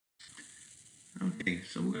Okay,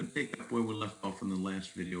 so we're going to pick up where we left off from the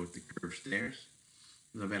last video with the curved stairs.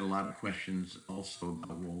 I've had a lot of questions also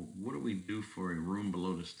about, well, what do we do for a room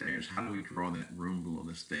below the stairs? How do we draw that room below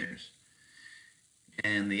the stairs?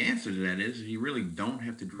 And the answer to that is you really don't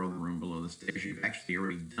have to draw the room below the stairs. You've actually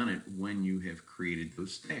already done it when you have created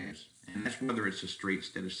those stairs. And that's whether it's a straight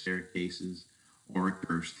set of staircases or a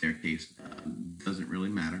curved staircase. Doesn't really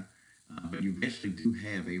matter. But you basically do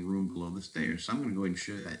have a room below the stairs. So I'm going to go ahead and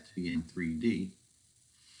show that to you in 3D,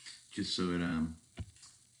 just so it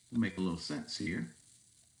will make a little sense here.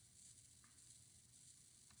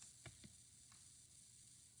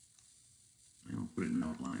 And I'll put it in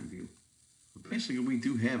outline view. But basically, we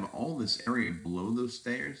do have all this area below those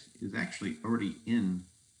stairs is actually already in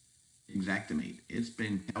Xactimate. It's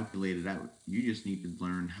been calculated out. You just need to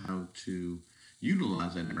learn how to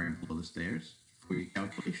utilize that area below the stairs for your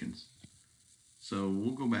calculations. So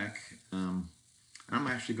we'll go back. I'm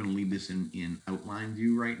actually going to leave this in outline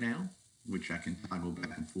view right now, which I can toggle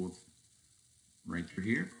back and forth right through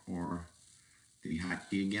here. Or the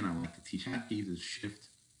hotkey again, I like to teach hotkeys is Shift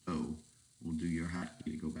O. Will do your hotkey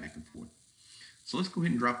to go back and forth. So let's go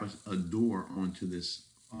ahead and drop a door onto this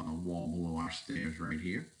wall below our stairs right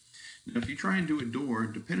here. Now, if you try and do a door,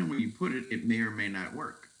 depending on where you put it, it may or may not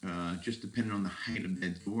work. Just depending on the height of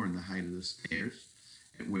that door and the height of the stairs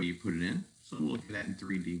and where you put it in. So we'll look at that in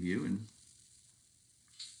 3D view, and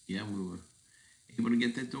yeah, we were able to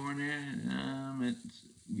get that door in there.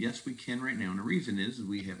 Yes, we can right now, and the reason is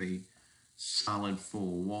we have a solid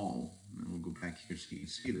full wall. And we'll go back here so you can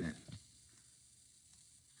see that.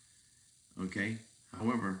 Okay,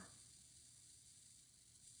 however,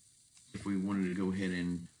 if we wanted to go ahead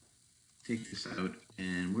and take this out,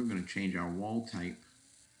 and we're going to change our wall type,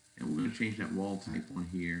 and we're going to change that wall type on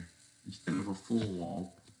here. Instead of a full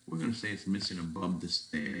wall, we're going to say it's missing above the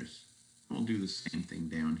stairs. We'll do the same thing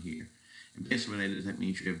down here. And basically what that is, that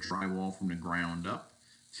means you have drywall from the ground up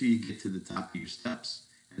till you get to the top of your steps.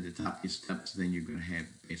 At the top of your steps, then you're going to have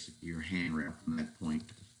basically your handrail from that point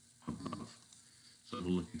above. So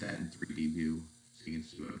we'll look at that in 3D view so you can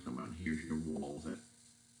see what I'm talking about. Here's your walls that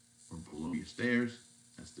are below your stairs.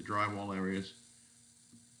 That's the drywall areas.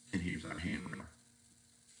 And here's our handrail.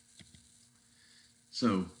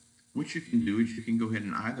 So what you can do is you can go ahead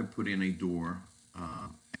and either put in a door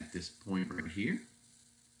at this point right here.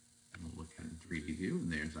 And we'll look at it in 3D view,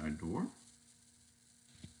 and there's our door.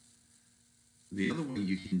 The other way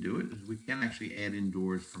you can do it is we can actually add in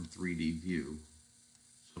doors from 3D view.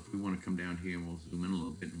 So if we want to come down here and we'll zoom in a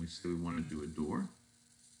little bit and we say we want to do a door,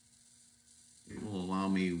 it will allow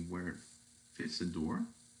me where it fits the door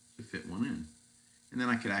to fit one in. And then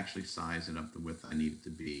I could actually size it up the width I need it to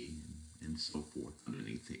be and so forth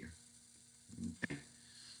underneath here. Okay,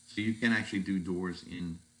 so you can actually do doors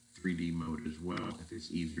in 3D mode as well if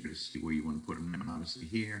it's easier to see where you want to put them. Now, obviously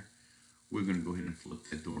here, we're going to go ahead and flip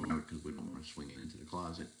that door out because we don't want to swing it into the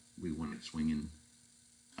closet. We want it swinging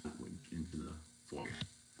outward into the foyer.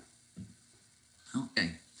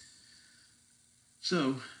 Okay,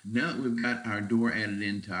 so now that we've got our door added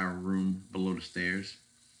into our room below the stairs,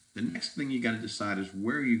 the next thing you got to decide is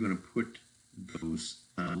where you're going to put those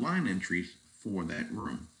line entries for that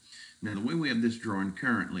room. Now, the way we have this drawn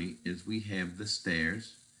currently is we have the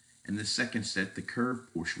stairs, and the second set, the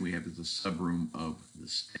curved portion we have is the subroom of the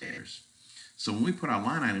stairs. So when we put our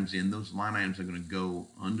line items in, those line items are going to go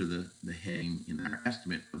under the heading in our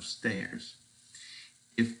estimate of stairs.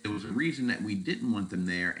 If there was a reason that we didn't want them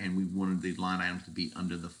there and we wanted the line items to be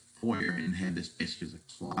under the foyer and had this basically as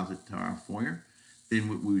a closet to our foyer, then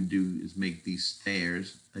what we would do is make these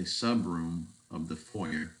stairs a subroom of the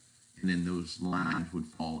foyer, and then those lines would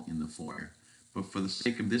fall in the foyer. But for the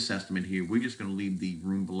sake of this estimate here, we're just going to leave the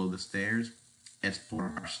room below the stairs as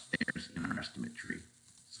part of our stairs in our estimate tree.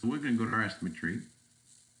 So we're going to go to our estimate tree,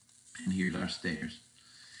 and here's our stairs.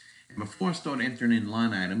 And before I start entering in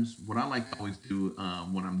line items, what I like to always do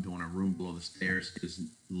when I'm doing a room below the stairs is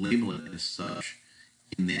label it as such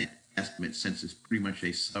in that estimate, since it's pretty much a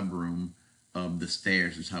subroom of the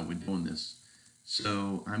stairs is how we're doing this.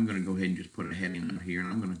 So I'm going to go ahead and just put a heading out here, and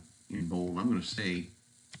I'm going to, in bold, I'm going to say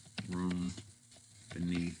room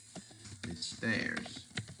beneath the stairs.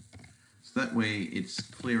 So that way it's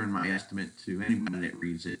clear in my estimate to anybody that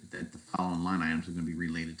reads it that the following line items are going to be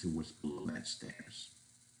related to what's below that stairs.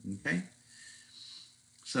 Okay?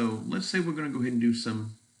 So let's say we're going to go ahead and do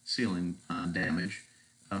some ceiling damage.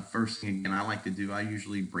 First thing, again, I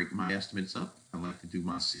usually break my estimates up. I like to do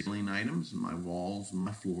my ceiling items, and my walls, and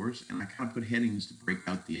my floors, and I kind of put headings to break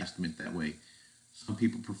out the estimate that way. Some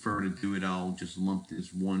people prefer to do it all just lumped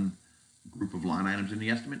as one group of line items in the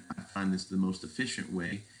estimate. I find this the most efficient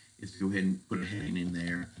way is to go ahead and put a heading in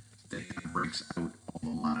there that kind of breaks out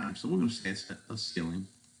type. So we're going to say it's a ceiling.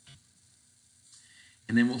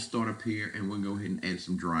 And then we'll start up here and we'll go ahead and add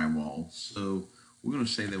some drywall. So we're going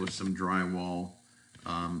to say there was some drywall,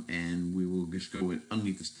 and we will just go with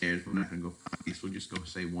underneath the stairs. We're not going to go 5 feet, so we'll just go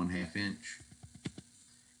say 1/2 inch.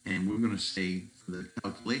 And we're going to say for the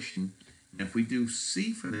calculation, and if we do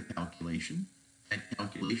C for the calculation, that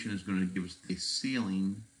calculation is going to give us the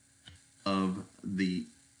ceiling of the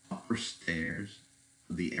upper stairs,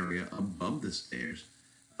 the area above the stairs.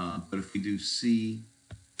 But if we do CBS,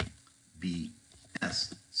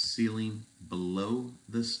 ceiling below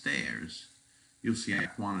the stairs, you'll see our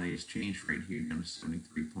quantity has changed right here down to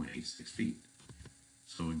 73.86 feet.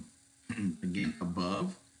 So again,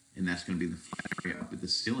 above, and that's going to be the flat area up at the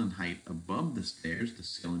ceiling height above the stairs, the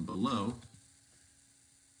ceiling below,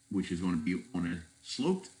 which is going to be on a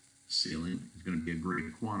sloped ceiling, is going to be a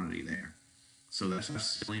greater quantity there. So that's our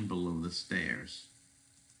ceiling below the stairs.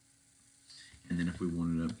 And then if we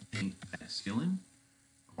wanted to paint that ceiling,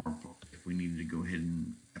 or if we needed to go ahead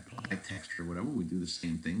and apply texture or whatever, we do the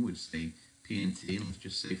same thing. We'd say PNT, and let's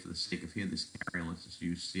just say for the sake of here, this area, let's just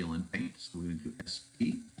use ceiling paint. So we're going to do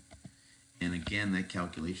SP. And again, that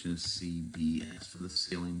calculation is CBS for the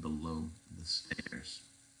ceiling below the stairs.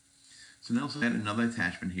 So now let's add another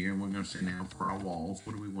attachment here, and we're going to say now for our walls,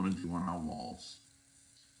 what do we want to do on our walls?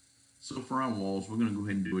 So for our walls, we're going to go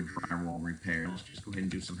ahead and do a drywall repair. Let's just go ahead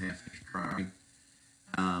and do some 1/2 inch dry.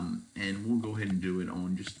 And we'll go ahead and do it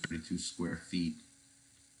on just 32 square feet.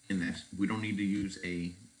 And that we don't need to use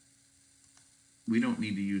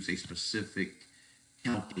a specific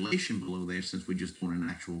calculation below there, since we're just doing an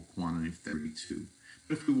actual quantity of 32.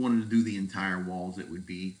 But if we wanted to do the entire walls, it would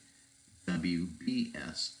be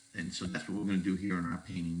WBS. And so that's what we're going to do here in our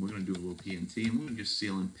painting. We're going to do a little PNT, and we're going to just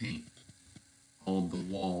seal and paint all the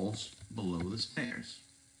walls below the stairs.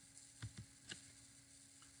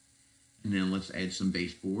 And then let's add some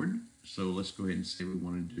baseboard. So let's go ahead and say we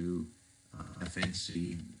want to do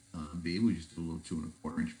FNCB. We just do a little 2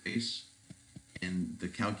 1/4 inch base. And the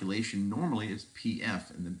calculation normally is PF,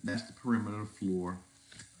 and that's the perimeter floor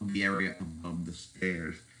of the area above the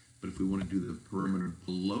stairs. But if we want to do the perimeter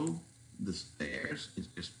below the stairs, it's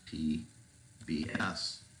just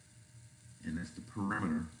PBS, and that's the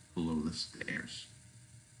perimeter below the stairs.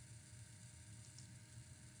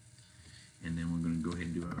 And then we're going to go ahead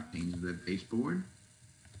and do our painting of that baseboard.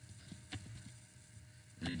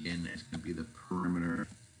 And again, that's going to be the perimeter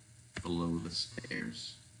below the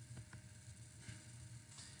stairs.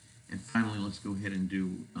 And finally, let's go ahead and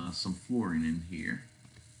do some flooring in here.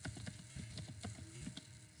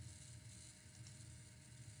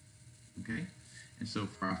 Okay, and so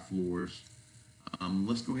for our floors,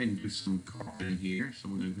 let's go ahead and do some carpet in here. So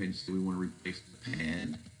we're going to go ahead and say we want to replace the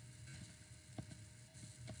pad.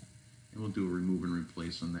 And we'll do a remove and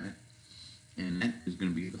replace on that. And that is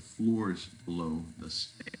going to be the floors below the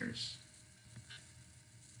stairs.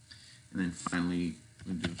 And then finally,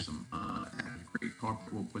 we'll do some grade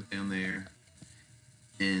carpet we'll put down there.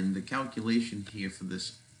 And the calculation here for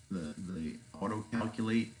this, the auto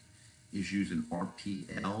calculate, is using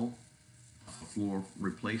RPL floor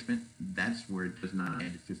replacement. That's where it does not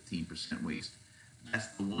add 15% waste. That's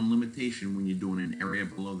the one limitation when you're doing an area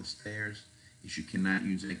below the stairs, is you cannot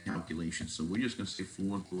use that calculation. So we're just going to say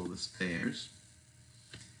floors below the stairs.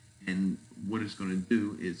 And what it's going to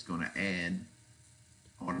do is going to add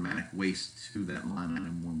automatic waste to that line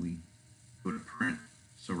item when we go to print.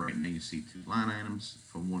 So right now you see 2 line items,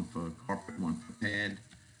 one for carpet, one for pad.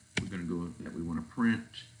 We're going to go with that we want to print,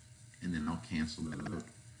 and then I'll cancel that out.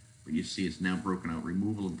 But you see it's now broken out.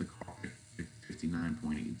 Removal of the carpet,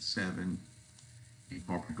 59.87. And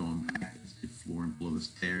carpet going back is the flooring below the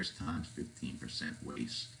stairs times 15%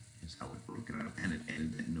 waste is how it broke it out. And it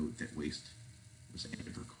added that note that waste was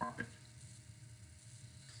added for carpet.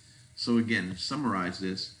 So again, to summarize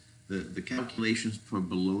this, the calculations for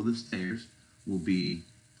below the stairs will be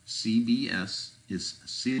CBS is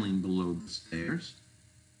ceiling below the stairs.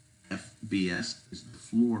 FBS is the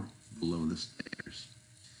floor below the stairs.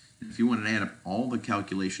 And if you want to add up all the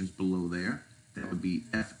calculations below there, that would be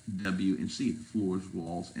F, W, and C, the floors,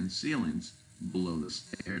 walls, and ceilings below the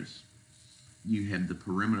stairs. You have the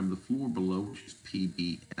perimeter of the floor below, which is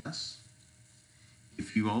PBS.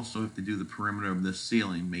 If you also have to do the perimeter of the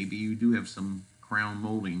ceiling, maybe you do have some crown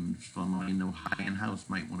molding from high-end house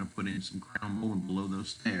might want to put in some crown molding below those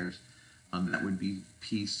stairs. That would be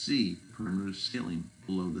PC, perimeter of ceiling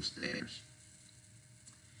below the stairs.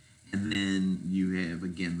 And then you have,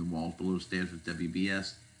 again, the walls below the stairs with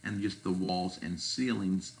WBS, and just the walls and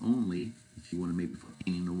ceilings only. If you want to maybe put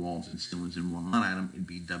painting the walls and ceilings in one line item, it'd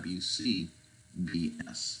be WCBS.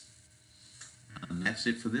 And that's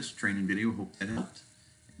it for this training video. Hope that helped.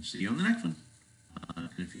 See you on the next one. And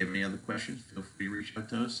if you have any other questions, feel free to reach out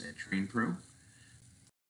to us at TrainPro